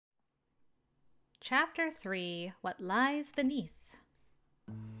Chapter 3, What Lies Beneath.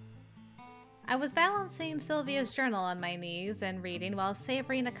 I was balancing Sylvia's journal on my knees and reading while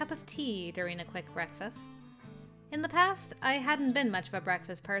savoring a cup of tea during a quick breakfast. In the past, I hadn't been much of a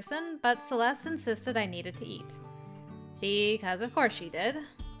breakfast person, but Celeste insisted I needed to eat. Because of course she did.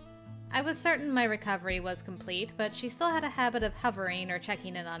 I was certain my recovery was complete, but she still had a habit of hovering or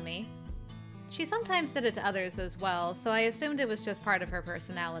checking in on me. She sometimes did it to others as well, so I assumed it was just part of her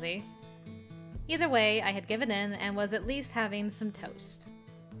personality. Either way, I had given in and was at least having some toast.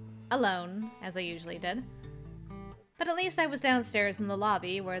 Alone, as I usually did. But at least I was downstairs in the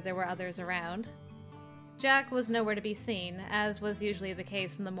lobby where there were others around. Jack was nowhere to be seen, as was usually the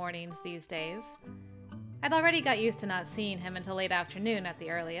case in the mornings these days. I'd already got used to not seeing him until late afternoon at the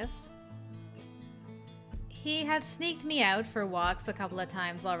earliest. He had sneaked me out for walks a couple of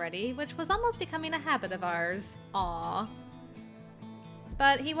times already, which was almost becoming a habit of ours. Aww.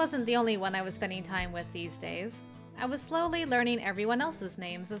 But he wasn't the only one I was spending time with these days. I was slowly learning everyone else's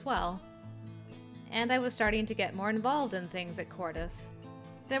names as well. And I was starting to get more involved in things at Cordis.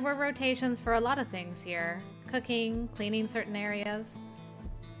 There were rotations for a lot of things here. Cooking, cleaning certain areas.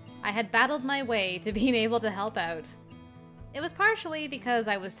 I had battled my way to being able to help out. It was partially because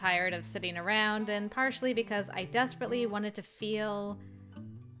I was tired of sitting around, and partially because I desperately wanted to feel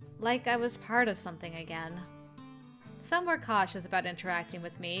like I was part of something again. Some were cautious about interacting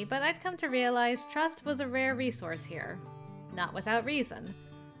with me, but I'd come to realize trust was a rare resource here. Not without reason.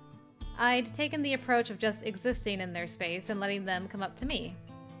 I'd taken the approach of just existing in their space and letting them come up to me.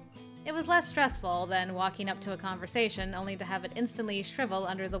 It was less stressful than walking up to a conversation only to have it instantly shrivel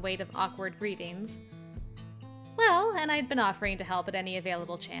under the weight of awkward greetings. Well, and I'd been offering to help at any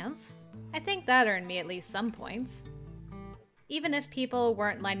available chance. I think that earned me at least some points. Even if people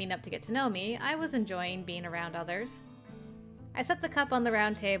weren't lining up to get to know me, I was enjoying being around others. I set the cup on the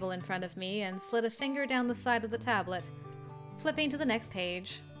round table in front of me and slid a finger down the side of the tablet, flipping to the next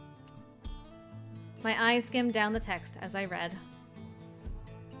page. My eyes skimmed down the text as I read.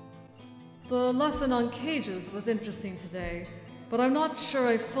 The lesson on cages was interesting today, but I'm not sure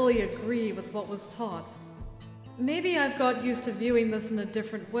I fully agree with what was taught. Maybe I've got used to viewing this in a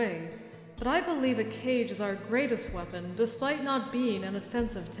different way, but I believe a cage is our greatest weapon despite not being an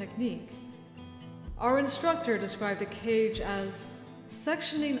offensive technique. Our instructor described a cage as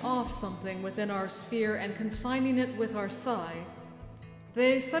sectioning off something within our sphere and confining it with our psi.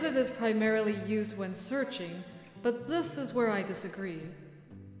 They said it is primarily used when searching, but this is where I disagree.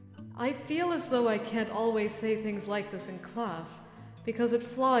 I feel as though I can't always say things like this in class, because it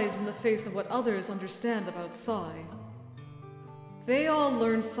flies in the face of what others understand about Psi. They all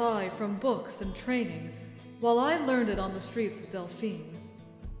learn Psi from books and training, while I learned it on the streets of Delphine.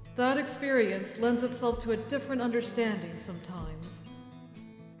 That experience lends itself to a different understanding sometimes.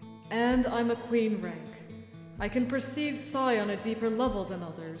 And I'm a queen rank. I can perceive Psi on a deeper level than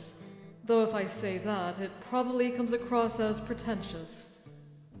others, though if I say that, it probably comes across as pretentious.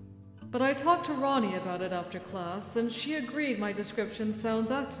 But I talked to Ronnie about it after class, and she agreed my description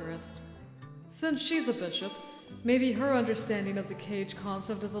sounds accurate. Since she's a bishop, maybe her understanding of the cage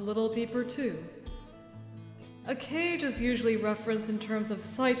concept is a little deeper too. A cage is usually referenced in terms of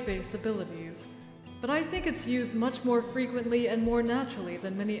sight-based abilities, but I think it's used much more frequently and more naturally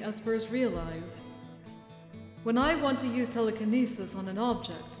than many Espers realize. When I want to use telekinesis on an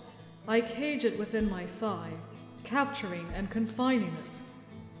object, I cage it within my psi, capturing and confining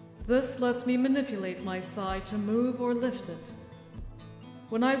it. This lets me manipulate my psi to move or lift it.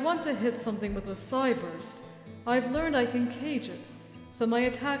 When I want to hit something with a psi burst, I've learned I can cage it, so my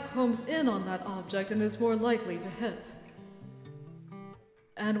attack homes in on that object and is more likely to hit.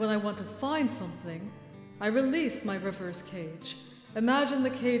 And when I want to find something, I release my reverse cage, imagine the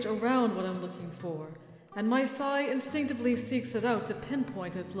cage around what I'm looking for, and my psi instinctively seeks it out to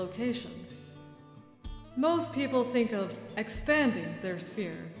pinpoint its location. Most people think of expanding their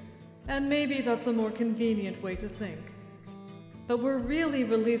sphere, and maybe that's a more convenient way to think. But we're really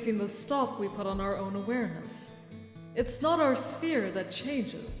releasing the stop we put on our own awareness. It's not our sphere that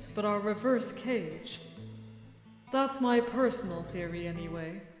changes, but our reverse cage. That's my personal theory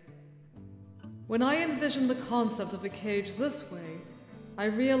anyway. When I envision the concept of a cage this way, I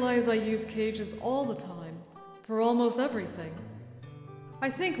realize I use cages all the time, for almost everything. I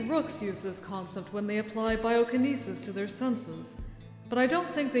think rooks use this concept when they apply biokinesis to their senses, but I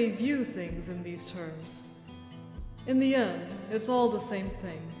don't think they view things in these terms. In the end, it's all the same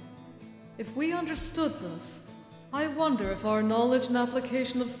thing. If we understood this, I wonder if our knowledge and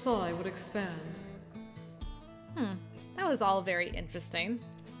application of Psi would expand. That was all very interesting.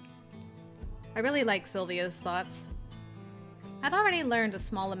 I really like Sylvia's thoughts. I'd already learned a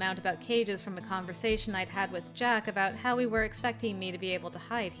small amount about cages from a conversation I'd had with Jack about how we were expecting me to be able to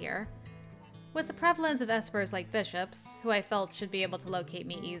hide here. With the prevalence of Espers like bishops, who I felt should be able to locate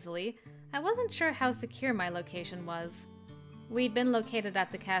me easily, I wasn't sure how secure my location was. We'd been located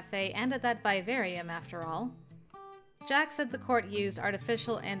at the cafe and at that vivarium after all. Jack said the court used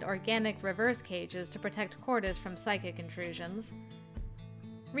artificial and organic reverse cages to protect Cordis from psychic intrusions.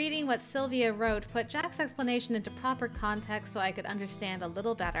 Reading what Sylvia wrote put Jack's explanation into proper context so I could understand a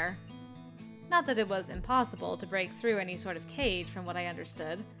little better. Not that it was impossible to break through any sort of cage from what I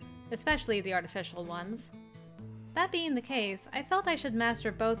understood, especially the artificial ones. That being the case, I felt I should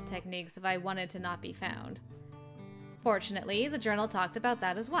master both techniques if I wanted to not be found. Fortunately, the journal talked about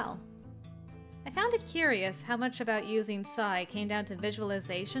that as well. I found it curious how much about using Psi came down to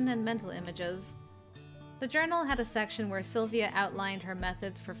visualization and mental images. The journal had a section where Sylvia outlined her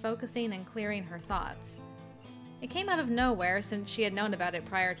methods for focusing and clearing her thoughts. It came out of nowhere since she had known about it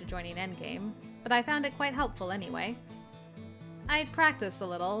prior to joining Endgame, but I found it quite helpful anyway. I'd practiced a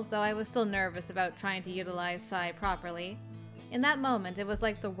little, though I was still nervous about trying to utilize Psi properly. In that moment, it was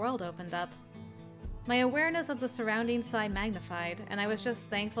like the world opened up. My awareness of the surrounding Psi magnified, and I was just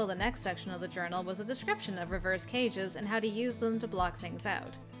thankful the next section of the journal was a description of reverse cages and how to use them to block things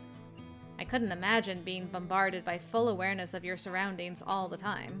out. I couldn't imagine being bombarded by full awareness of your surroundings all the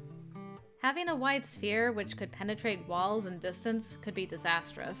time. Having a wide sphere which could penetrate walls and distance could be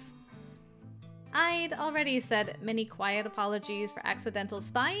disastrous. I'd already said many quiet apologies for accidental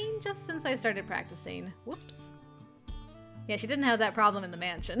spying just since I started practicing. Whoops. Yeah, she didn't have that problem in the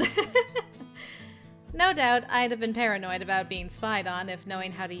mansion. No doubt I'd have been paranoid about being spied on if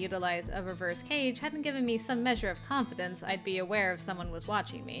knowing how to utilize a reverse cage hadn't given me some measure of confidence I'd be aware if someone was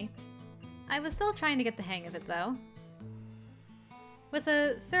watching me. I was still trying to get the hang of it, though. With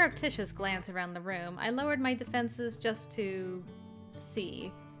a surreptitious glance around the room, I lowered my defenses just to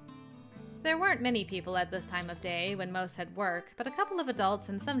see. There weren't many people at this time of day, when most had work, but a couple of adults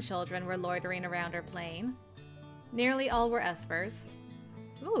and some children were loitering around or playing. Nearly all were Espers.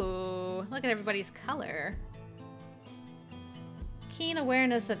 Ooh, look at everybody's color. Keen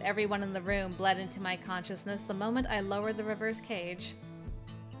awareness of everyone in the room bled into my consciousness the moment I lowered the reverse cage.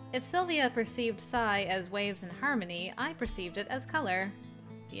 If Sylvia perceived Psi as waves in harmony, I perceived it as color.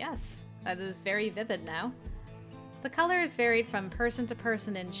 Yes, that is very vivid now. The colors varied from person to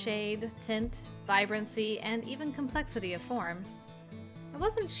person in shade, tint, vibrancy, and even complexity of form. I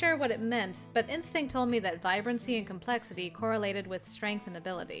wasn't sure what it meant, but instinct told me that vibrancy and complexity correlated with strength and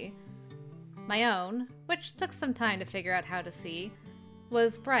ability. My own, which took some time to figure out how to see,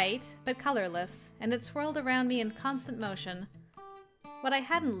 was bright but colorless, and it swirled around me in constant motion. What I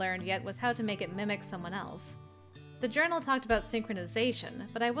hadn't learned yet was how to make it mimic someone else. The journal talked about synchronization,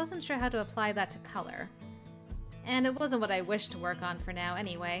 but I wasn't sure how to apply that to color. And it wasn't what I wished to work on for now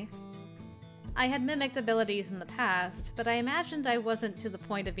anyway. I had mimicked abilities in the past, but I imagined I wasn't to the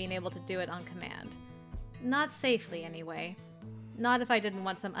point of being able to do it on command. Not safely, anyway. Not if I didn't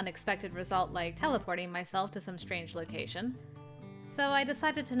want some unexpected result like teleporting myself to some strange location. So I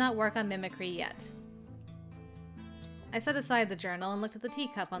decided to not work on mimicry yet. I set aside the journal and looked at the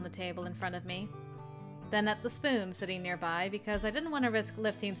teacup on the table in front of me. Then at the spoon sitting nearby because I didn't want to risk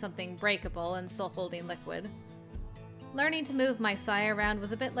lifting something breakable and still holding liquid. Learning to move my Psi around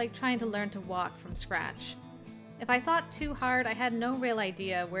was a bit like trying to learn to walk from scratch. If I thought too hard, I had no real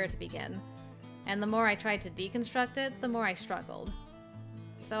idea where to begin, and the more I tried to deconstruct it, the more I struggled.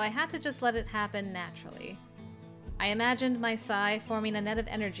 So I had to just let it happen naturally. I imagined my Psi forming a net of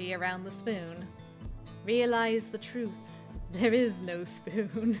energy around the spoon. Realize the truth. There is no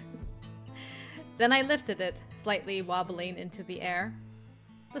spoon. Then I lifted it, slightly wobbling into the air.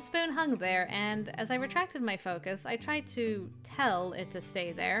 The spoon hung there, and as I retracted my focus, I tried to tell it to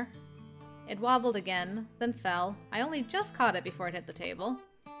stay there. It wobbled again, then fell. I only just caught it before it hit the table.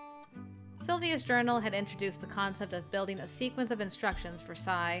 Sylvia's journal had introduced the concept of building a sequence of instructions for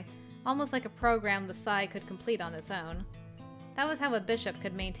Psi, almost like a program the Psi could complete on its own. That was how a bishop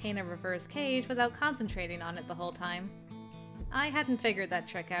could maintain a reverse cage without concentrating on it the whole time. I hadn't figured that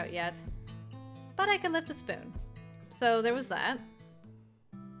trick out yet. But I could lift a spoon. So there was that.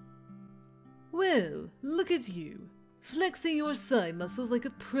 Well, look at you. Flexing your Psi muscles like a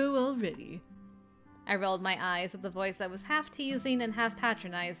pro already. I rolled my eyes at the voice that was half teasing and half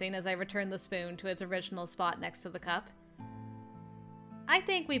patronizing as I returned the spoon to its original spot next to the cup. I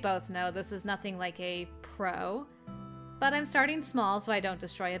think we both know this is nothing like a pro, but I'm starting small so I don't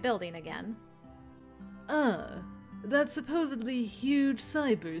destroy a building again. Ah, that supposedly huge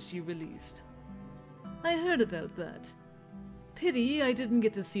Psi burst you released. I heard about that. Pity I didn't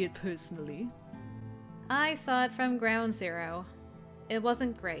get to see it personally. I saw it from ground zero. It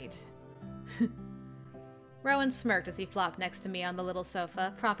wasn't great. Rowan smirked as he flopped next to me on the little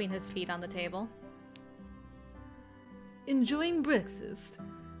sofa, propping his feet on the table. Enjoying breakfast?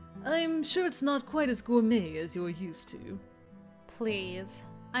 I'm sure it's not quite as gourmet as you're used to. Please.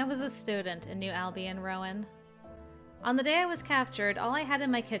 I was a student in New Albion, Rowan. On the day I was captured, all I had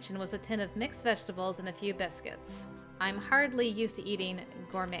in my kitchen was a tin of mixed vegetables and a few biscuits. I'm hardly used to eating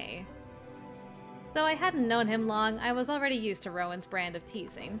gourmet. Though I hadn't known him long, I was already used to Rowan's brand of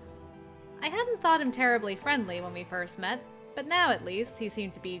teasing. I hadn't thought him terribly friendly when we first met, but now at least he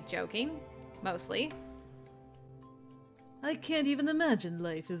seemed to be joking. Mostly. I can't even imagine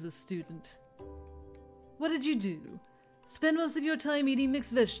life as a student. What did you do? Spend most of your time eating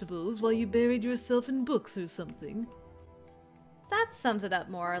mixed vegetables while you buried yourself in books or something? That sums it up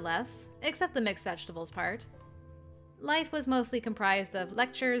more or less, except the mixed vegetables part. Life was mostly comprised of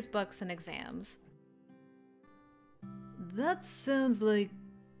lectures, books, and exams. That sounds like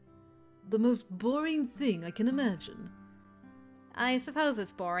the most boring thing I can imagine. I suppose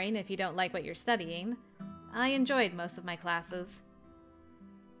it's boring if you don't like what you're studying. I enjoyed most of my classes.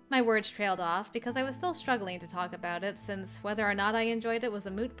 My words trailed off because I was still struggling to talk about it, since whether or not I enjoyed it was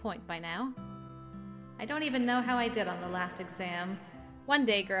a moot point by now. I don't even know how I did on the last exam. One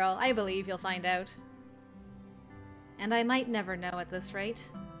day, girl, I believe you'll find out. And I might never know at this rate.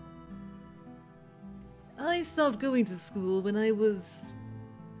 I stopped going to school when I was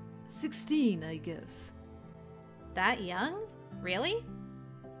 16, I guess. That young? Really?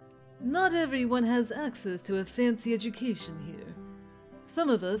 Not everyone has access to a fancy education here. Some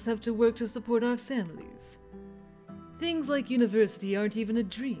of us have to work to support our families. Things like university aren't even a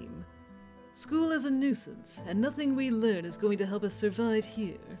dream. School is a nuisance, and nothing we learn is going to help us survive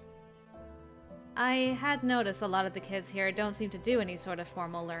here. I had noticed a lot of the kids here don't seem to do any sort of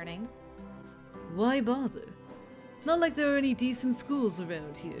formal learning. Why bother? Not like there are any decent schools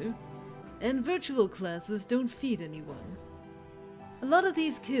around here. And virtual classes don't feed anyone. A lot of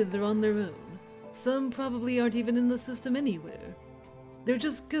these kids are on their own. Some probably aren't even in the system anywhere. They're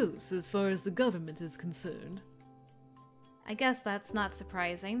just ghosts as far as the government is concerned. I guess that's not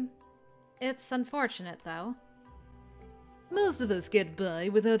surprising. It's unfortunate, though. Most of us get by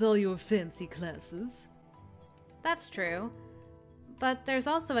without all your fancy classes. That's true. But there's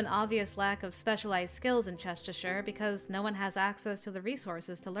also an obvious lack of specialized skills in Chestershire because no one has access to the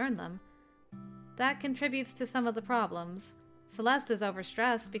resources to learn them. That contributes to some of the problems. Celeste is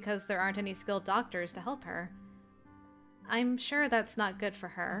overstressed because there aren't any skilled doctors to help her. I'm sure that's not good for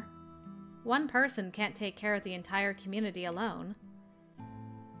her. One person can't take care of the entire community alone.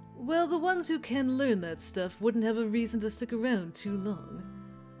 Well, the ones who can learn that stuff wouldn't have a reason to stick around too long.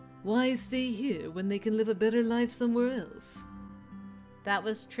 Why stay here when they can live a better life somewhere else? That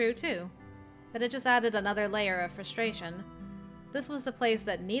was true too, but it just added another layer of frustration. This was the place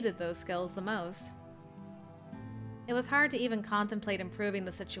that needed those skills the most. It was hard to even contemplate improving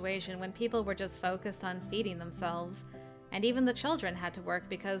the situation when people were just focused on feeding themselves, and even the children had to work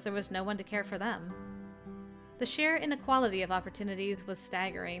because there was no one to care for them. The sheer inequality of opportunities was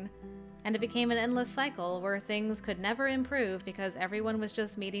staggering, and it became an endless cycle where things could never improve because everyone was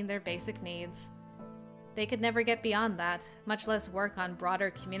just meeting their basic needs. They could never get beyond that, much less work on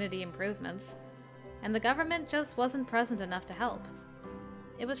broader community improvements, and the government just wasn't present enough to help.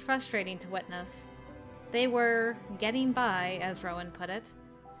 It was frustrating to witness. They were getting by, as Rowan put it,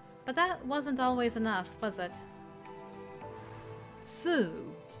 but that wasn't always enough, was it? So,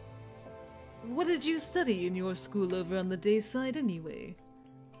 what did you study in your school over on the day side anyway?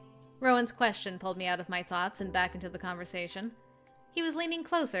 Rowan's question pulled me out of my thoughts and back into the conversation. He was leaning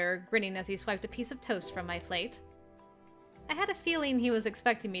closer, grinning as he swiped a piece of toast from my plate. I had a feeling he was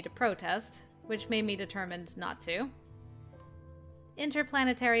expecting me to protest, which made me determined not to.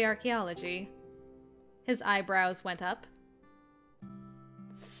 Interplanetary archaeology. His eyebrows went up.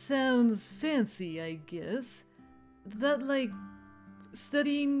 Sounds fancy, I guess. That like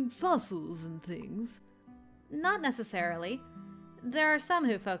studying fossils and things? Not necessarily. There are some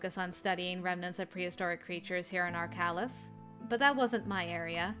who focus on studying remnants of prehistoric creatures here in Arcalis, but that wasn't my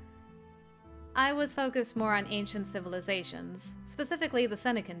area. I was focused more on ancient civilizations, specifically the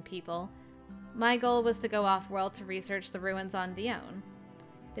Senecan people. My goal was to go off-world to research the ruins on Dione.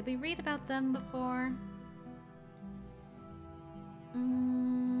 Did we read about them before?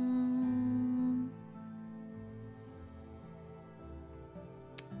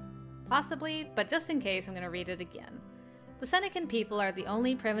 Possibly, but just in case, I'm going to read it again. The Senecan people are the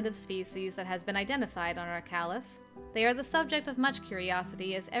only primitive species that has been identified on Arcalis. They are the subject of much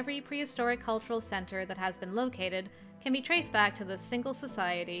curiosity, as every prehistoric cultural center that has been located can be traced back to this single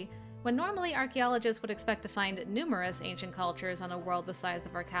society, When normally archaeologists would expect to find numerous ancient cultures on a world the size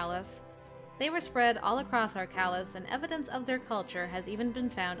of Arcalis, they were spread all across Arcalis, and evidence of their culture has even been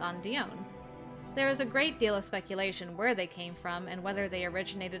found on Dione. There is a great deal of speculation where they came from and whether they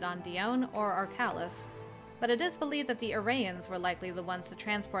originated on Dione or Arcalis, but it is believed that the Arrayans were likely the ones to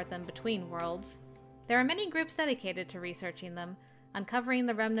transport them between worlds. There are many groups dedicated to researching them, uncovering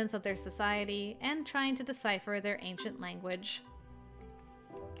the remnants of their society, and trying to decipher their ancient language.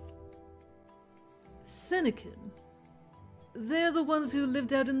 Syndicate. They're the ones who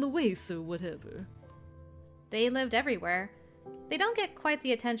lived out in the wastes or whatever. They lived everywhere. They don't get quite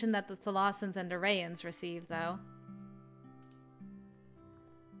the attention that the Thalassans and Arrayans receive, though.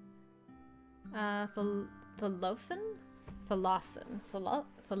 Thalossan? Thalossan?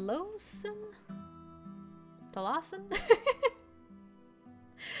 Thalossan? Thalossan?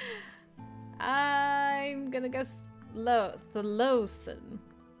 I'm gonna guess Thalossan.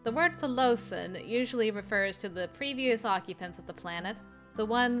 The word Thalossan usually refers to the previous occupants of the planet, the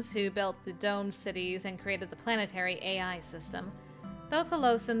ones who built the domed cities and created the planetary AI system. Though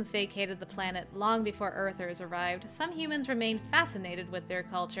Thalossans vacated the planet long before Earthers arrived, some humans remained fascinated with their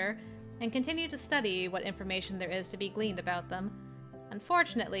culture and continue to study what information there is to be gleaned about them.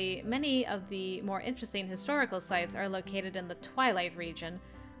 Unfortunately, many of the more interesting historical sites are located in the Twilight region,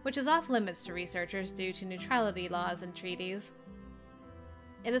 which is off limits to researchers due to neutrality laws and treaties.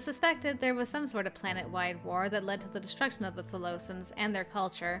 It is suspected there was some sort of planet-wide war that led to the destruction of the Thalossans and their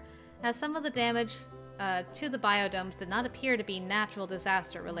culture, as some of the damage to the biodomes did not appear to be natural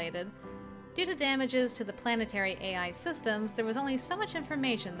disaster related. Due to damages to the planetary AI systems, there was only so much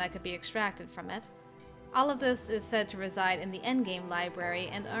information that could be extracted from it. All of this is said to reside in the Endgame library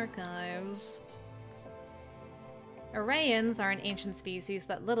and archives. Arrayans are an ancient species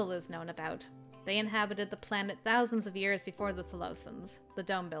that little is known about. They inhabited the planet thousands of years before the Thalossans, the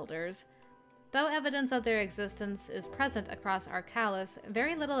Dome Builders. Though evidence of their existence is present across Arcalis,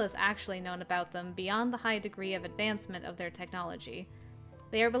 very little is actually known about them beyond the high degree of advancement of their technology.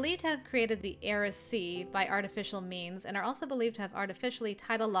 They are believed to have created the Eris Sea by artificial means, and are also believed to have artificially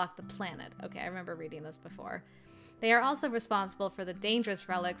tidal-locked the planet. Okay, I remember reading this before. They are also responsible for the dangerous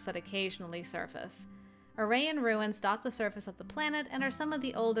relics that occasionally surface. Arrayan ruins dot the surface of the planet and are some of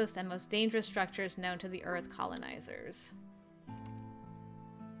the oldest and most dangerous structures known to the Earth colonizers.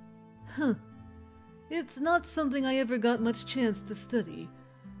 Huh. It's not something I ever got much chance to study.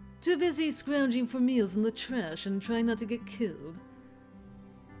 Too busy scrounging for meals in the trash and trying not to get killed.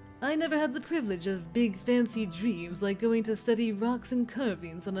 I never had the privilege of big fancy dreams like going to study rocks and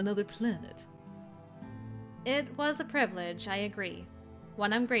carvings on another planet. It was a privilege, I agree.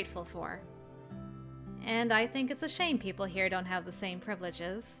 One I'm grateful for. And I think it's a shame people here don't have the same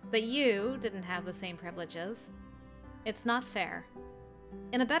privileges, that you didn't have the same privileges. It's not fair.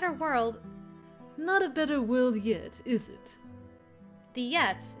 In a better world... Not a better world yet, is it? The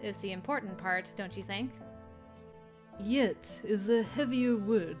yet is the important part, don't you think? Yet is a heavier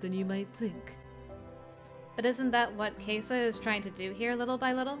word than you might think. But isn't that what Kesa is trying to do here little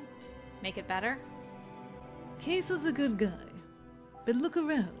by little? Make it better? Kesa's a good guy, but look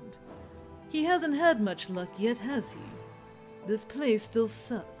around. He hasn't had much luck yet, has he? This place still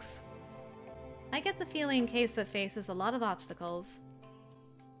sucks. I get the feeling Kesa faces a lot of obstacles.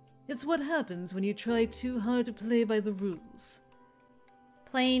 It's what happens when you try too hard to play by the rules.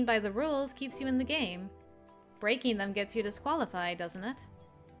 Playing by the rules keeps you in the game. Breaking them gets you disqualified, doesn't it?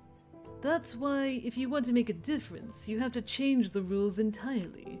 That's why, if you want to make a difference, you have to change the rules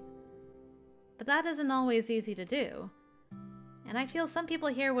entirely. But that isn't always easy to do. And I feel some people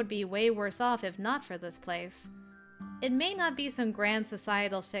here would be way worse off if not for this place. It may not be some grand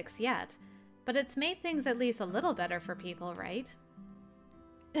societal fix yet, but it's made things at least a little better for people, right?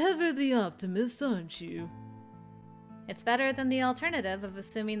 Ever the optimist, aren't you? It's better than the alternative of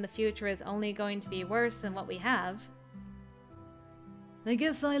assuming the future is only going to be worse than what we have. I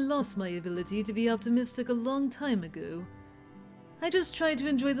guess I lost my ability to be optimistic a long time ago. I just try to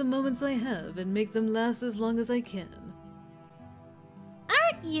enjoy the moments I have and make them last as long as I can.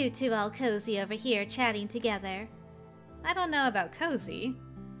 Aren't you two all cozy over here chatting together? I don't know about cozy.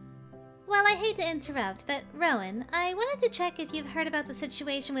 Well, I hate to interrupt, but Rowan, I wanted to check if you've heard about the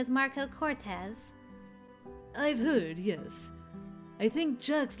situation with Marco Cortez. I've heard, yes. I think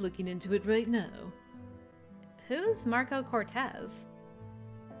Jack's looking into it right now. Who's Marco Cortez?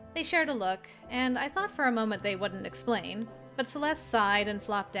 They shared a look, and I thought for a moment they wouldn't explain, but Celeste sighed and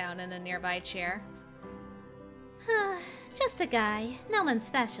flopped down in a nearby chair. Just a guy, no one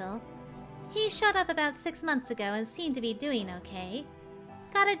special. He showed up about 6 months ago and seemed to be doing okay.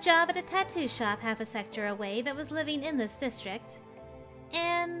 Got a job at a tattoo shop half a sector away that was living in this district.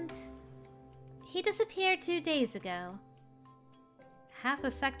 And He disappeared 2 days ago. Half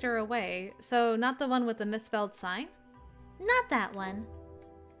a sector away, so not the one with the misspelled sign? Not that one.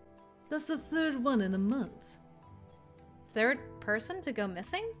 That's the third one in a month. Third person to go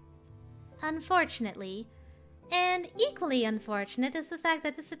missing? Unfortunately. And equally unfortunate is the fact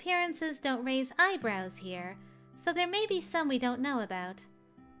that disappearances don't raise eyebrows here, so there may be some we don't know about.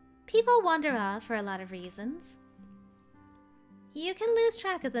 People wander off for a lot of reasons. You can lose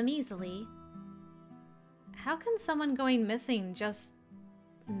track of them easily. How can someone going missing just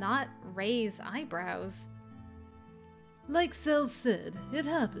not raise eyebrows? Like Cell said, it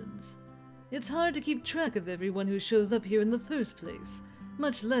happens. It's hard to keep track of everyone who shows up here in the first place,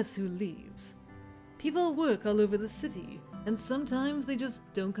 much less who leaves. People work all over the city, and sometimes they just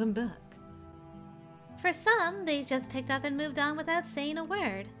don't come back. For some, they just picked up and moved on without saying a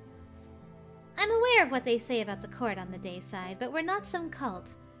word. I'm aware of what they say about the court on the day side, but we're not some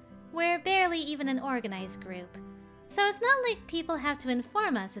cult. We're barely even an organized group, so it's not like people have to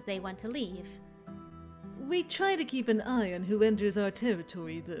inform us if they want to leave. We try to keep an eye on who enters our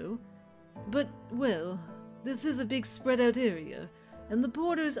territory, though. But, well, this is a big spread-out area, and the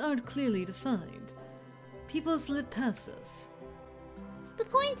borders aren't clearly defined. People slip past us. The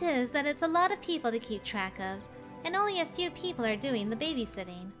point is that it's a lot of people to keep track of, and only a few people are doing the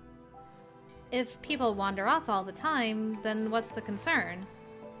babysitting. If people wander off all the time, then what's the concern?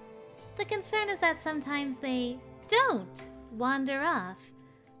 The concern is that sometimes they don't wander off.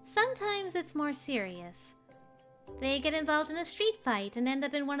 Sometimes it's more serious. They get involved in a street fight and end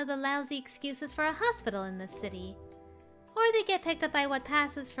up in one of the lousy excuses for a hospital in this city. Or they get picked up by what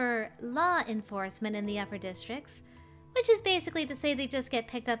passes for law enforcement in the upper districts, which is basically to say they just get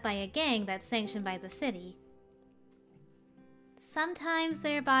picked up by a gang that's sanctioned by the city. Sometimes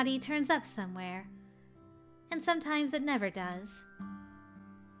their body turns up somewhere, and sometimes it never does.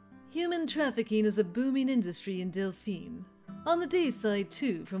 Human trafficking is a booming industry in Delphine. On the day side,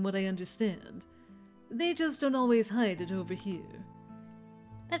 too, from what I understand. They just don't always hide it over here.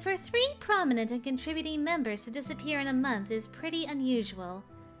 But for 3 prominent and contributing members to disappear in a month is pretty unusual.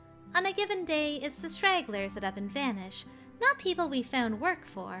 On a given day, it's the stragglers that up and vanish, not people we found work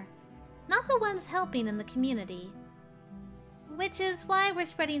for. Not the ones helping in the community. Which is why we're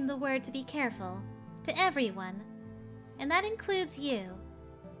spreading the word to be careful. To everyone. And that includes you.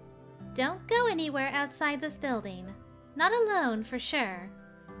 Don't go anywhere outside this building. Not alone, for sure.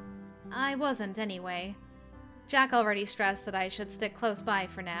 I wasn't, anyway. Jack already stressed that I should stick close by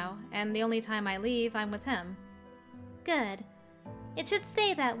for now, and the only time I leave, I'm with him. Good. It should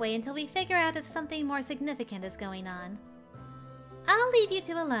stay that way until we figure out if something more significant is going on. I'll leave you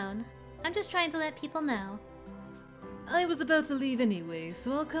two alone. I'm just trying to let people know. I was about to leave anyway,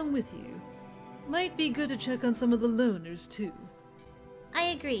 so I'll come with you. Might be good to check on some of the loners, too. I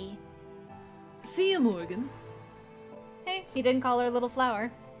agree. See you, Morgan. Hey, he didn't call her little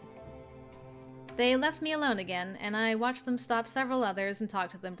flower. They left me alone again, and I watched them stop several others and talk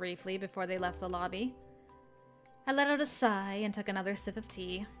to them briefly before they left the lobby. I let out a sigh and took another sip of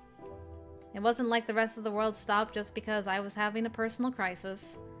tea. It wasn't like the rest of the world stopped just because I was having a personal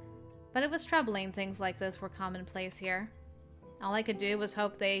crisis. But it was troubling things like this were commonplace here. All I could do was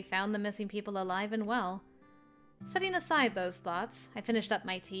hope they found the missing people alive and well. Setting aside those thoughts, I finished up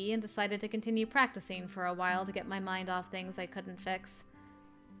my tea and decided to continue practicing for a while to get my mind off things I couldn't fix.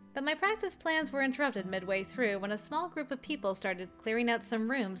 But my practice plans were interrupted midway through when a small group of people started clearing out some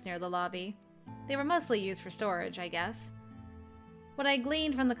rooms near the lobby. They were mostly used for storage, I guess. What I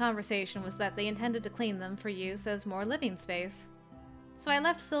gleaned from the conversation was that they intended to clean them for use as more living space. So I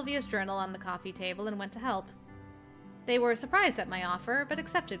left Sylvia's journal on the coffee table and went to help. They were surprised at my offer, but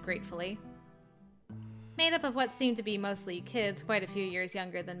accepted gratefully. Made up of what seemed to be mostly kids quite a few years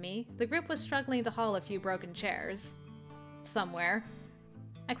younger than me, the group was struggling to haul a few broken chairs. Somewhere.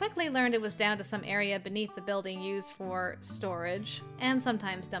 I quickly learned it was down to some area beneath the building used for storage, and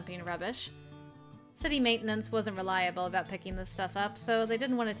sometimes dumping rubbish. City maintenance wasn't reliable about picking this stuff up, so they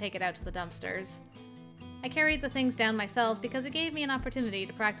didn't want to take it out to the dumpsters. I carried the things down myself because it gave me an opportunity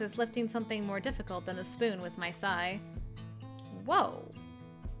to practice lifting something more difficult than a spoon with my sai. Whoa!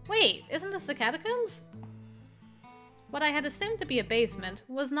 Wait, isn't this the catacombs? What I had assumed to be a basement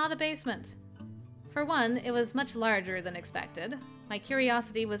was not a basement. For one, it was much larger than expected. My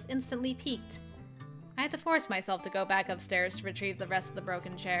curiosity was instantly piqued. I had to force myself to go back upstairs to retrieve the rest of the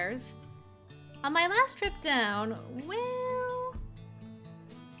broken chairs. On my last trip down, well,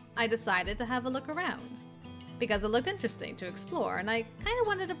 I decided to have a look around. Because it looked interesting to explore, and I kind of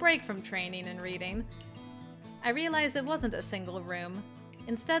wanted a break from training and reading. I realized it wasn't a single room.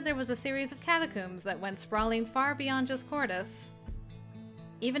 Instead, there was a series of catacombs that went sprawling far beyond just Cordis.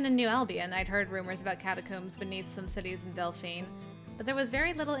 Even in New Albion, I'd heard rumors about catacombs beneath some cities in Delphine, but there was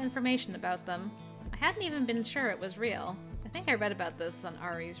very little information about them. I hadn't even been sure it was real. I think I read about this on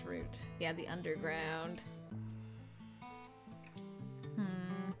Ari's route. Yeah, the underground.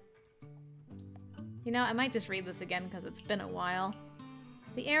 You know, I might just read this again because it's been a while.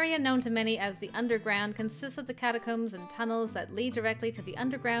 The area known to many as the Underground consists of the catacombs and tunnels that lead directly to the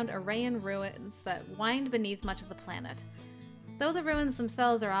underground Arayan ruins that wind beneath much of the planet. Though the ruins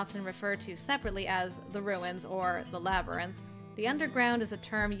themselves are often referred to separately as the ruins or the labyrinth, the Underground is a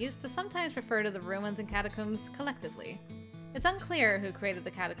term used to sometimes refer to the ruins and catacombs collectively. It's unclear who created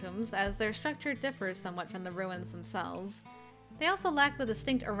the catacombs, as their structure differs somewhat from the ruins themselves. They also lack the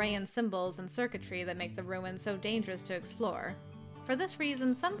distinct Arayan symbols and circuitry that make the ruins so dangerous to explore. For this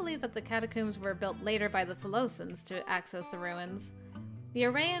reason, some believe that the catacombs were built later by the Thalosans to access the ruins. The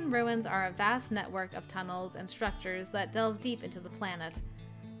Arayan ruins are a vast network of tunnels and structures that delve deep into the planet.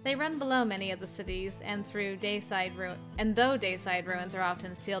 They run below many of the cities, and though dayside ruins are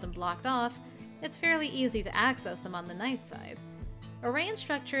often sealed and blocked off, it's fairly easy to access them on the night side. Arayan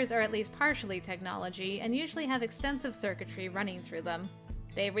structures are at least partially technology, and usually have extensive circuitry running through them.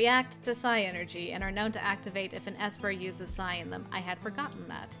 They react to Psi energy, and are known to activate if an Esper uses Psi in them. I had forgotten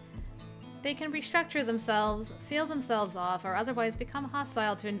that. They can restructure themselves, seal themselves off, or otherwise become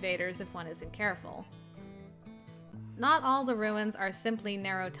hostile to invaders if one isn't careful. Not all the ruins are simply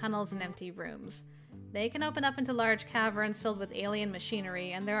narrow tunnels and empty rooms. They can open up into large caverns filled with alien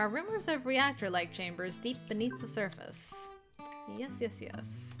machinery, and there are rumors of reactor-like chambers deep beneath the surface. Yes, yes,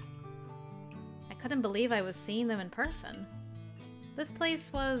 yes. I couldn't believe I was seeing them in person. This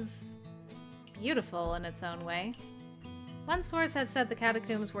place was beautiful in its own way. One source had said the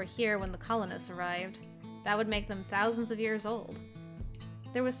catacombs were here when the colonists arrived. That would make them thousands of years old.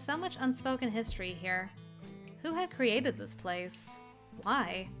 There was so much unspoken history here. Who had created this place?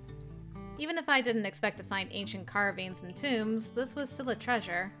 Why? Even if I didn't expect to find ancient carvings and tombs, this was still a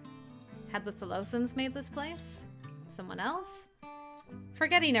treasure. Had the Thalosans made this place? Someone else?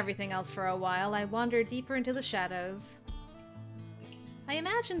 Forgetting everything else for a while, I wandered deeper into the shadows. I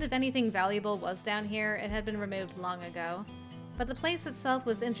imagined if anything valuable was down here, it had been removed long ago, but the place itself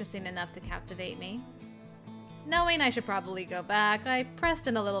was interesting enough to captivate me. Knowing I should probably go back, I pressed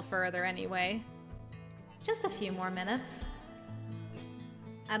in a little further anyway. Just a few more minutes.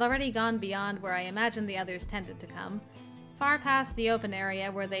 I'd already gone beyond where I imagined the others tended to come, far past the open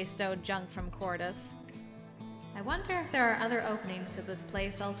area where they stowed junk from Cordis. I wonder if there are other openings to this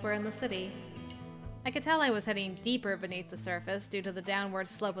place elsewhere in the city. I could tell I was heading deeper beneath the surface due to the downward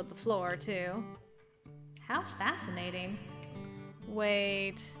slope of the floor, too. How fascinating.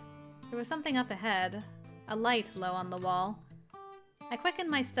 Wait, there was something up ahead, a light low on the wall. I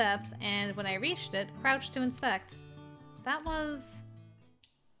quickened my steps, and when I reached it, crouched to inspect. That was...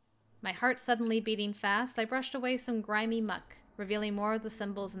 My heart suddenly beating fast, I brushed away some grimy muck, revealing more of the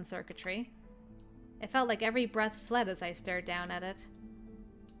symbols and circuitry. It felt like every breath fled as I stared down at it.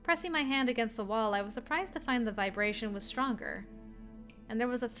 Pressing my hand against the wall, I was surprised to find the vibration was stronger. And there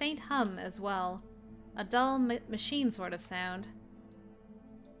was a faint hum as well, a dull machine sort of sound.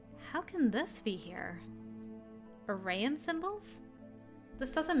 How can this be here? Arayan symbols?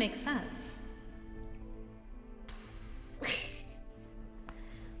 This doesn't make sense.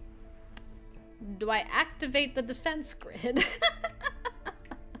 Do I activate the defense grid?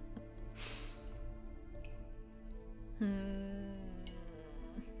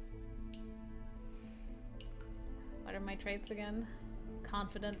 What are my traits again?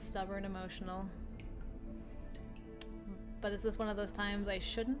 Confident, stubborn, emotional. But is this one of those times I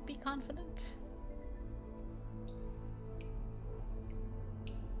shouldn't be confident?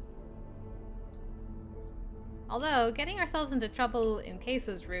 Although, getting ourselves into trouble in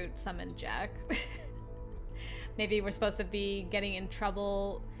Case's route summoned Jack. Maybe we're supposed to be getting in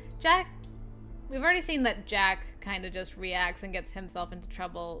trouble. Jack, we've already seen that Jack kind of just reacts and gets himself into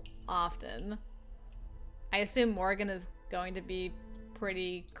trouble often. I assume Morgan is going to be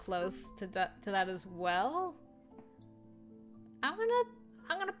pretty close to that as well. I'm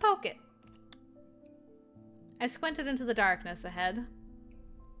gonna poke it. I squinted into the darkness ahead.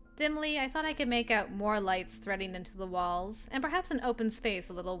 Dimly, I thought I could make out more lights threading into the walls, and perhaps an open space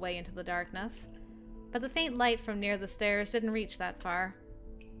a little way into the darkness. But the faint light from near the stairs didn't reach that far.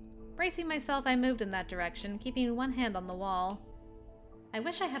 Bracing myself, I moved in that direction, keeping one hand on the wall. I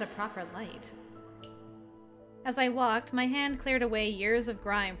wish I had a proper light. As I walked, my hand cleared away years of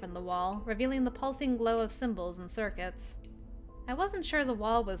grime from the wall, revealing the pulsing glow of symbols and circuits. I wasn't sure the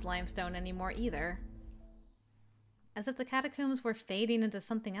wall was limestone anymore either. As if the catacombs were fading into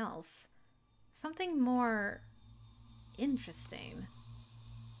something else. Something more... interesting.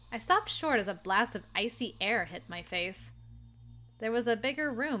 I stopped short as a blast of icy air hit my face. There was a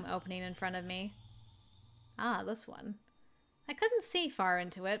bigger room opening in front of me. Ah, this one. I couldn't see far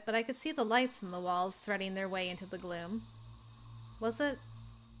into it, but I could see the lights in the walls threading their way into the gloom. Was it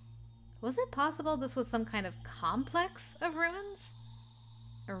possible this was some kind of complex of ruins?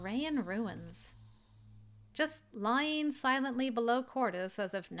 Arraean ruins. Just lying silently below Cordis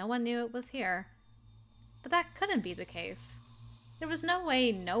as if no one knew it was here. But that couldn't be the case. There was no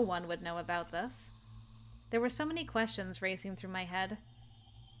way no one would know about this. There were so many questions racing through my head.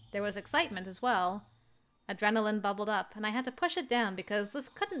 There was excitement as well. Adrenaline bubbled up, and I had to push it down because this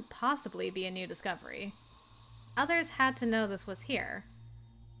couldn't possibly be a new discovery. Others had to know this was here,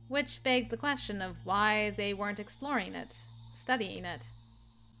 which begged the question of why they weren't exploring it, studying it.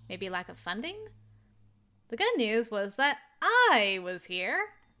 Maybe lack of funding? The good news was that I was here.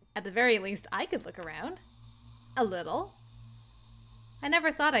 At the very least, I could look around. A little. I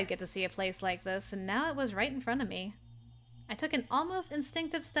never thought I'd get to see a place like this, and now it was right in front of me. I took an almost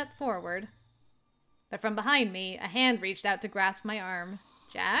instinctive step forward. But from behind me, a hand reached out to grasp my arm.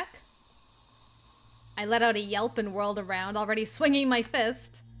 Jack? I let out a yelp and whirled around, already swinging my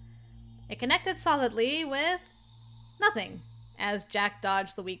fist. It connected solidly with nothing, as Jack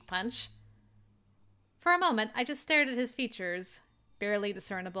dodged the weak punch. For a moment, I just stared at his features, barely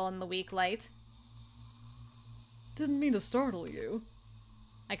discernible in the weak light. Didn't mean to startle you.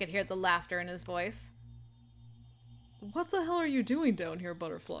 I could hear the laughter in his voice. What the hell are you doing down here,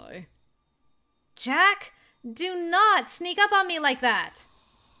 Butterfly? Jack, do not sneak up on me like that!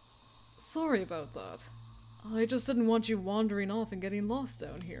 Sorry about that. I just didn't want you wandering off and getting lost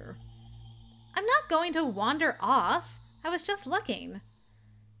down here. I'm not going to wander off. I was just looking.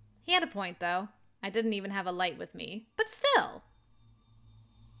 He had a point, though. I didn't even have a light with me. But still.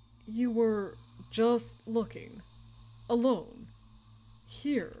 You were just looking. Alone.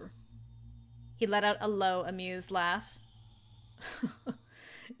 Here. He let out a low, amused laugh.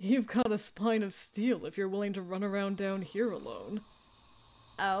 You've got a spine of steel if you're willing to run around down here alone.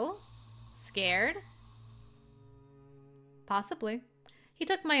 Oh? Scared? Possibly. He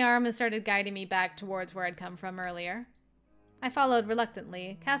took my arm and started guiding me back towards where I'd come from earlier. I followed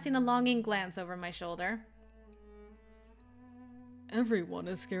reluctantly, casting a longing glance over my shoulder. Everyone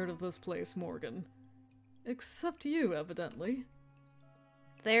is scared of this place, Morgan. Except you, evidently.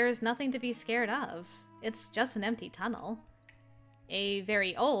 There's nothing to be scared of. It's just an empty tunnel. A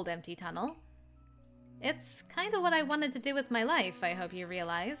very old empty tunnel. It's kind of what I wanted to do with my life, I hope you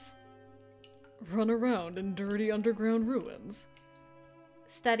realize. Run around in dirty underground ruins.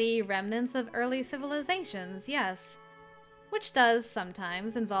 Study remnants of early civilizations, yes. Which does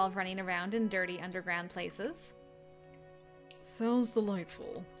sometimes involve running around in dirty underground places. Sounds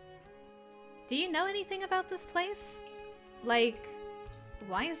delightful. Do you know anything about this place? Like,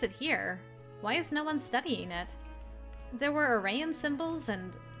 why is it here? Why is no one studying it? There were Arraean symbols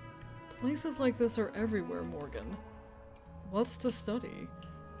and... Places like this are everywhere, Morgan. What's to study?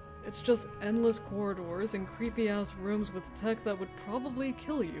 It's just endless corridors and creepy-ass rooms with tech that would probably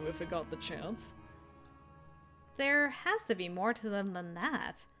kill you if it got the chance. There has to be more to them than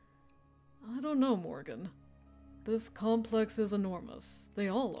that. I don't know, Morgan. This complex is enormous. They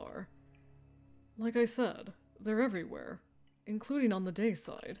all are. Like I said, they're everywhere, including on the day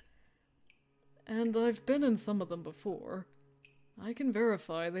side. And I've been in some of them before. I can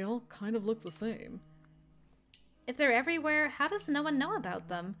verify they all kind of look the same. If they're everywhere, how does no one know about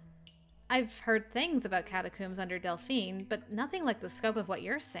them? I've heard things about catacombs under Delphine, but nothing like the scope of what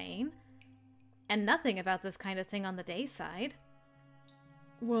you're saying. And nothing about this kind of thing on the day side.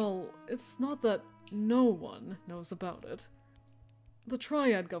 Well, it's not that no one knows about it. The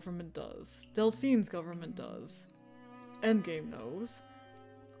Triad government does. Delphine's government does. Endgame knows.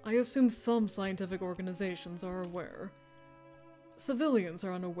 I assume some scientific organizations are aware. Civilians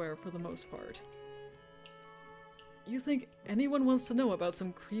are unaware for the most part. You think anyone wants to know about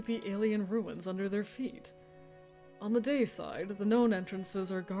some creepy alien ruins under their feet? On the day side, the known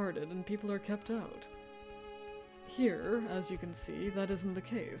entrances are guarded and people are kept out. Here, as you can see, that isn't the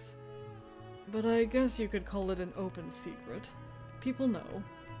case. But I guess you could call it an open secret. People know.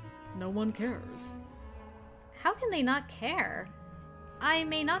 No one cares. How can they not care? I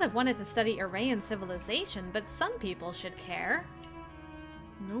may not have wanted to study Arraean civilization, but some people should care.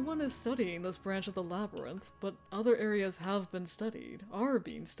 No one is studying this branch of the labyrinth, but other areas have been studied, are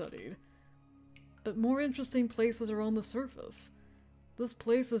being studied. But more interesting places are on the surface. This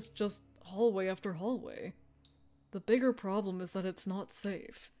place is just hallway after hallway. The bigger problem is that it's not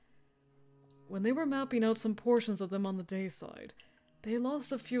safe. When they were mapping out some portions of them on the day side, they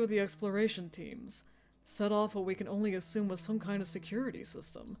lost a few of the exploration teams, set off what we can only assume was some kind of security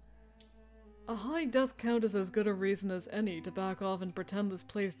system. A high death count is as good a reason as any to back off and pretend this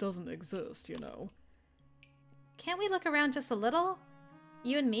place doesn't exist, you know. Can't we look around just a little?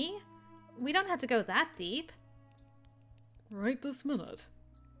 You and me? We don't have to go that deep. Right this minute.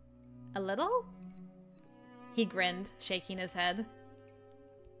 A little? He grinned, shaking his head.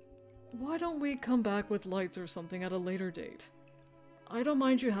 Why don't we come back with lights or something at a later date? I don't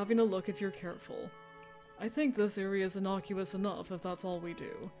mind you having a look if you're careful. I think this area is innocuous enough if that's all we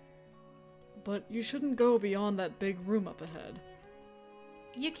do. But you shouldn't go beyond that big room up ahead.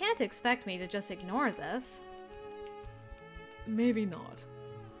 You can't expect me to just ignore this. Maybe not.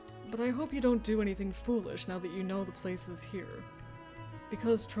 But I hope you don't do anything foolish now that you know the place is here.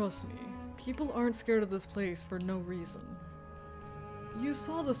 Because trust me, people aren't scared of this place for no reason. You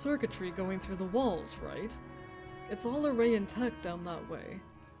saw the circuitry going through the walls, right? It's all array and tech down that way.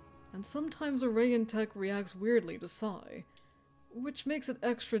 And sometimes array and tech reacts weirdly to psi, which makes it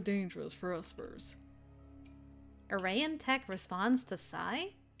extra dangerous for Espers. Array and tech responds to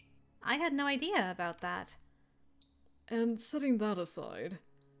psi? I had no idea about that. And setting that aside,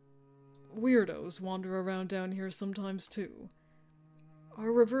 weirdos wander around down here sometimes too.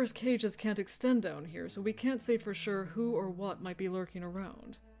 Our reverse cages can't extend down here, so we can't say for sure who or what might be lurking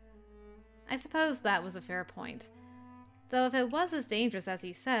around. I suppose that was a fair point. Though if it was as dangerous as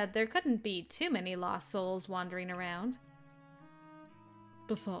he said, there couldn't be too many lost souls wandering around.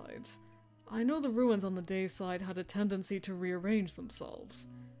 Besides, I know the ruins on the day side had a tendency to rearrange themselves.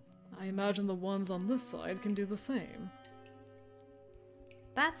 I imagine the ones on this side can do the same.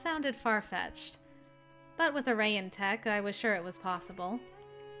 That sounded far-fetched. But with array and tech, I was sure it was possible.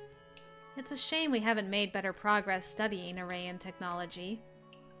 It's a shame we haven't made better progress studying array and technology.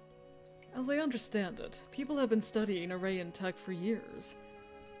 As I understand it, people have been studying array and tech for years.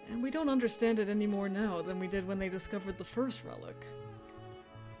 And we don't understand it any more now than we did when they discovered the first relic.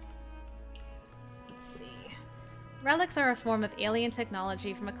 Let's see. Relics are a form of alien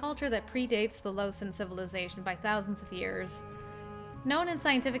technology from a culture that predates the Losan civilization by thousands of years. Known in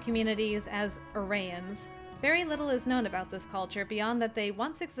scientific communities as Arrayans, very little is known about this culture beyond that they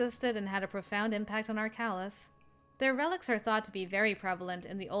once existed and had a profound impact on Arcalis. Their relics are thought to be very prevalent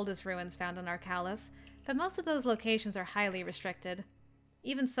in the oldest ruins found on Arcalis, but most of those locations are highly restricted.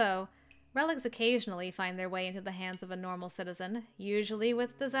 Even so, relics occasionally find their way into the hands of a normal citizen, usually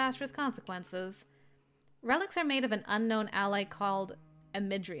with disastrous consequences. Relics are made of an unknown alloy called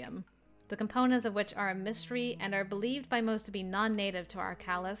amidrium, the components of which are a mystery and are believed by most to be non-native to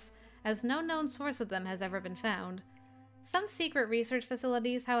Arcalis, as no known source of them has ever been found. Some secret research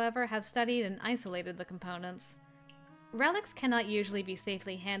facilities, however, have studied and isolated the components. Relics cannot usually be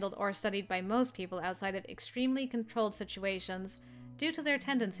safely handled or studied by most people outside of extremely controlled situations due to their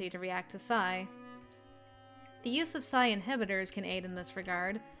tendency to react to psi. The use of psi inhibitors can aid in this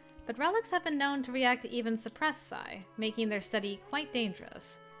regard, but relics have been known to react to even suppressed psi, making their study quite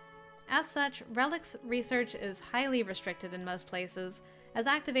dangerous. As such, relics research is highly restricted in most places, as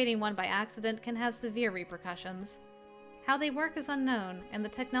activating one by accident can have severe repercussions. How they work is unknown, and the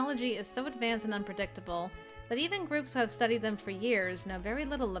technology is so advanced and unpredictable that even groups who have studied them for years know very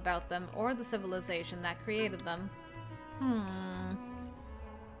little about them or the civilization that created them.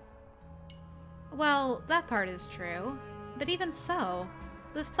 Well, that part is true, but even so,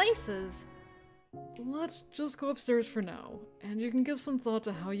 this place is... Let's just go upstairs for now, and you can give some thought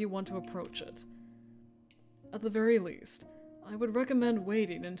to how you want to approach it. At the very least, I would recommend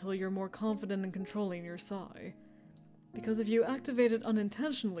waiting until you're more confident in controlling your psi. Because if you activate it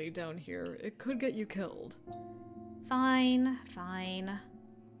unintentionally down here, it could get you killed. Fine, fine.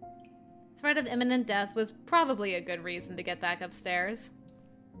 Threat of imminent death was probably a good reason to get back upstairs.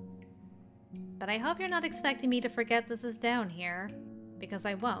 But I hope you're not expecting me to forget this is down here, because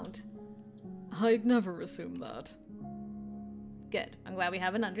I won't. I'd never assume that. Good. I'm glad we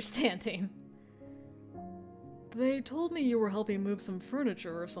have an understanding. They told me you were helping move some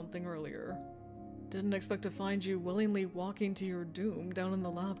furniture or something earlier. Didn't expect to find you willingly walking to your doom down in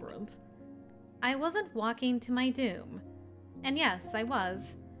the labyrinth. I wasn't walking to my doom. And yes, I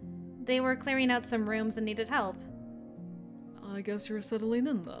was. They were clearing out some rooms and needed help. I guess you're settling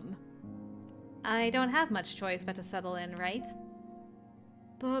in then. I don't have much choice but to settle in, right?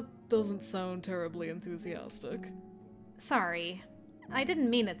 That doesn't sound terribly enthusiastic. Sorry. I didn't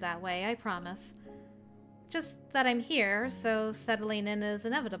mean it that way, I promise. Just that I'm here, so settling in is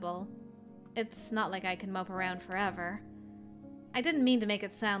inevitable. It's not like I can mope around forever. I didn't mean to make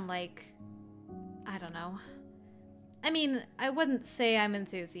it sound like... I don't know. I mean, I wouldn't say I'm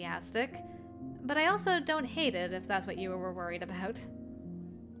enthusiastic, but I also don't hate it if that's what you were worried about.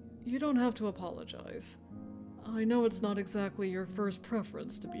 You don't have to apologize. I know it's not exactly your first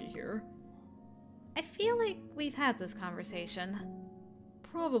preference to be here. I feel like we've had this conversation.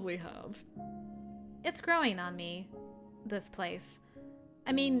 Probably have. It's growing on me, this place.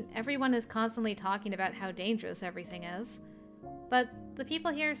 I mean, everyone is constantly talking about how dangerous everything is. But the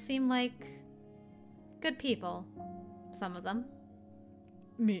people here seem like good people. Some of them.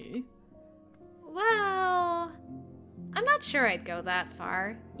 Me? Well, I'm not sure I'd go that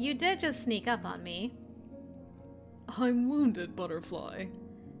far. You did just sneak up on me. I'm wounded, Butterfly.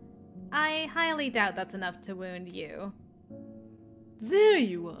 I highly doubt that's enough to wound you. There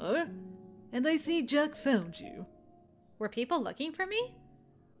you are! And I see Jack found you. Were people looking for me?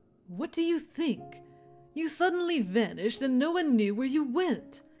 What do you think? You suddenly vanished and no one knew where you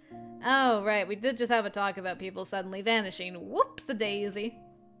went. Oh, right, we did just have a talk about people suddenly vanishing. Whoops-a-daisy.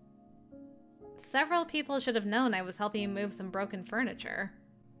 Several people should have known I was helping move some broken furniture.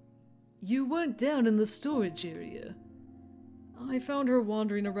 You weren't down in the storage area. I found her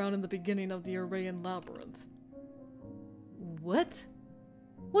wandering around in the beginning of the Arayan labyrinth. What?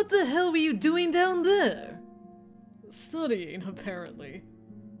 What the hell were you doing down there? Studying, apparently.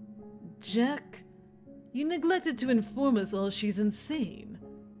 Jack, you neglected to inform us all she's insane.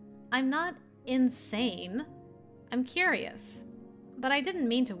 I'm not insane. I'm curious. But I didn't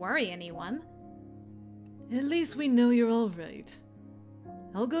mean to worry anyone. At least we know you're all right.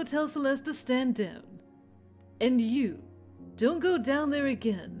 I'll go tell Celeste to stand down. And you, don't go down there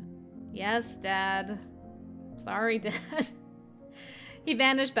again. Yes, Dad. Sorry, Dad. He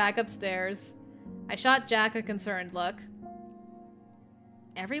vanished back upstairs. I shot Jack a concerned look.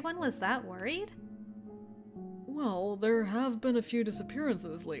 Everyone was that worried? Well, there have been a few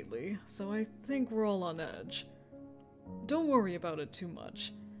disappearances lately, so I think we're all on edge. Don't worry about it too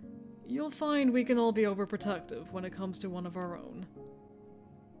much. You'll find we can all be overprotective when it comes to one of our own.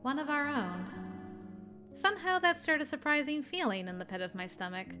 One of our own. Somehow that stirred a surprising feeling in the pit of my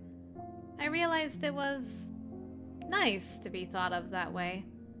stomach. I realized it was nice to be thought of that way.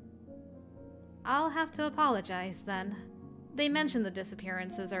 I'll have to apologize then. They mentioned the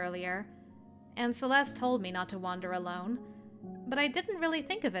disappearances earlier, and Celeste told me not to wander alone, but I didn't really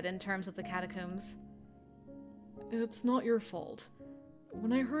think of it in terms of the catacombs. It's not your fault.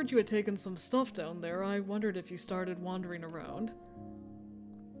 When I heard you had taken some stuff down there, I wondered if you started wandering around.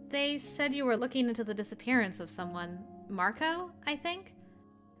 They said you were looking into the disappearance of someone. Marco, I think?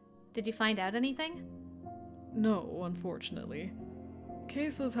 Did you find out anything? No, unfortunately.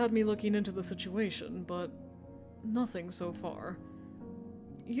 Case has had me looking into the situation, but nothing so far.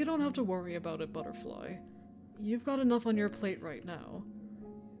 You don't have to worry about it, Butterfly. You've got enough on your plate right now.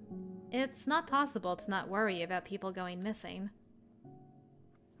 It's not possible to not worry about people going missing.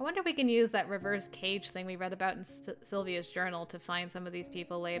 I wonder if we can use that reverse cage thing we read about in Sylvia's journal to find some of these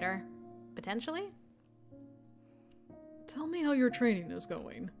people later. Potentially? Tell me how your training is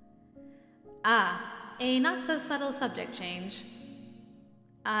going. Ah, a not-so-subtle subject change.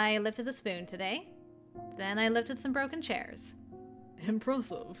 I lifted a spoon today. Then I lifted some broken chairs.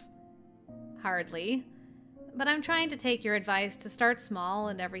 Impressive. Hardly. But I'm trying to take your advice to start small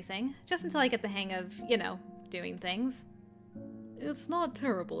and everything, just until I get the hang of, doing things. It's not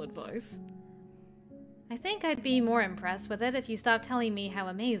terrible advice. I think I'd be more impressed with it if you stopped telling me how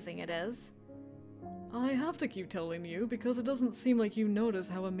amazing it is. I have to keep telling you because it doesn't seem like you notice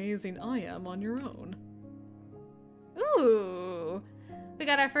how amazing I am on your own. Ooh! We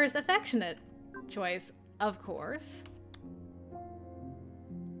got our first affectionate choice, of course.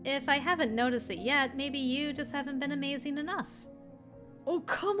 If I haven't noticed it yet, maybe you just haven't been amazing enough. Oh,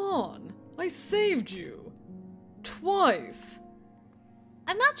 come on! I saved you! Twice!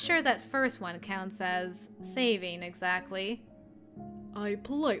 I'm not sure that first one counts as saving exactly. I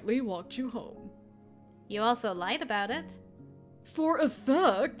politely walked you home. You also lied about it. For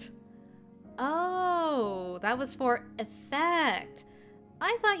effect? Oh, that was for effect.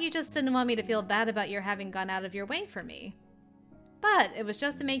 I thought you just didn't want me to feel bad about your having gone out of your way for me. But it was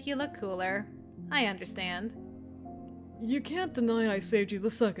just to make you look cooler. I understand. You can't deny I saved you the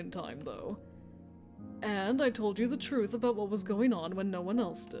second time, though. And I told you the truth about what was going on when no one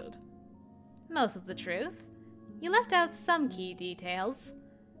else did. Most of the truth. You left out some key details.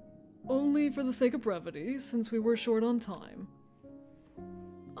 Only for the sake of brevity, since we were short on time.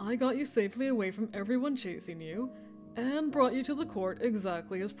 I got you safely away from everyone chasing you, and brought you to the court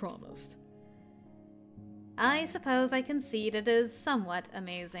exactly as promised. I suppose I concede it is somewhat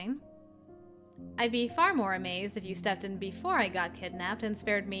amazing. I'd be far more amazed if you stepped in before I got kidnapped and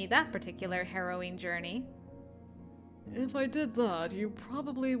spared me that particular harrowing journey. If I did that, you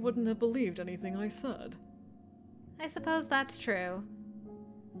probably wouldn't have believed anything I said. I suppose that's true.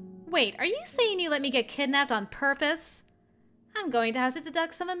 Wait, are you saying you let me get kidnapped on purpose? I'm going to have to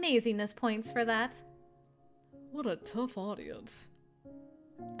deduct some amazingness points for that. What a tough audience.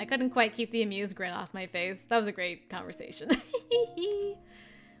 I couldn't quite keep the amused grin off my face. That was a great conversation.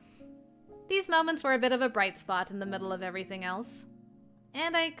 These moments were a bit of a bright spot in the middle of everything else.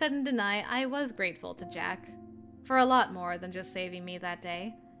 And I couldn't deny I was grateful to Jack. For a lot more than just saving me that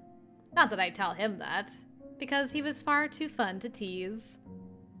day. Not that I'd tell him that, because he was far too fun to tease.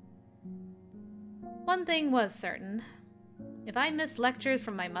 One thing was certain. If I missed lectures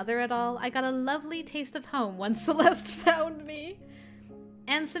from my mother at all, I got a lovely taste of home once Celeste found me.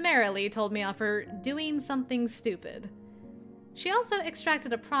 And summarily told me off for doing something stupid. She also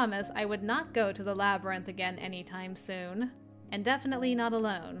extracted a promise I would not go to the labyrinth again anytime soon, and definitely not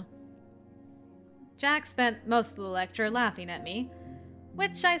alone. Jack spent most of the lecture laughing at me,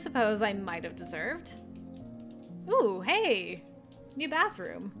 which I suppose I might have deserved. Ooh, hey! New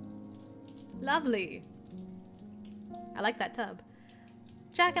bathroom. Lovely. I like that tub.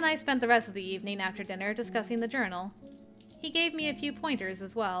 Jack and I spent the rest of the evening after dinner discussing the journal. He gave me a few pointers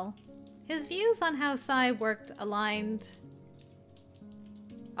as well. His views on how Sci worked aligned...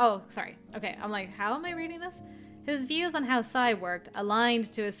 Oh, sorry. Okay, I'm like, how am I reading this? His views on how Sci worked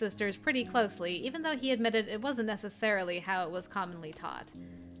aligned to his sister's pretty closely, even though he admitted it wasn't necessarily how it was commonly taught.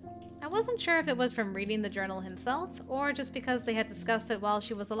 I wasn't sure if it was from reading the journal himself, or just because they had discussed it while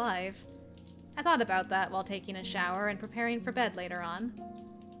she was alive. I thought about that while taking a shower and preparing for bed later on.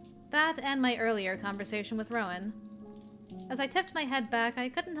 That and my earlier conversation with Rowan. As I tipped my head back, I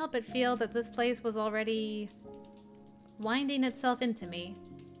couldn't help but feel that this place was already winding itself into me,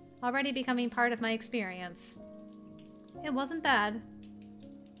 already becoming part of my experience. It wasn't bad.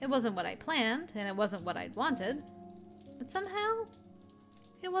 It wasn't what I planned, and it wasn't what I'd wanted, but somehow,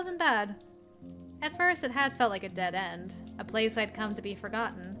 it wasn't bad. At first, it had felt like a dead end, a place I'd come to be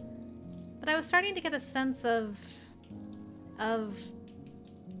forgotten, but I was starting to get a sense of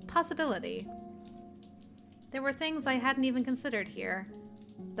possibility. There were things I hadn't even considered here,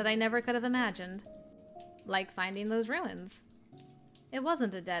 that I never could have imagined, like finding those ruins. It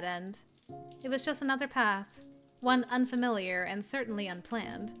wasn't a dead end. It was just another path, one unfamiliar and certainly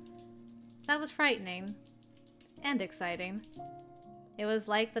unplanned. That was frightening, and exciting. It was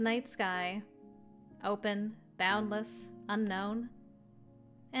like the night sky, open, boundless, unknown,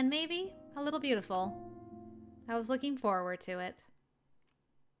 and maybe a little beautiful. I was looking forward to it.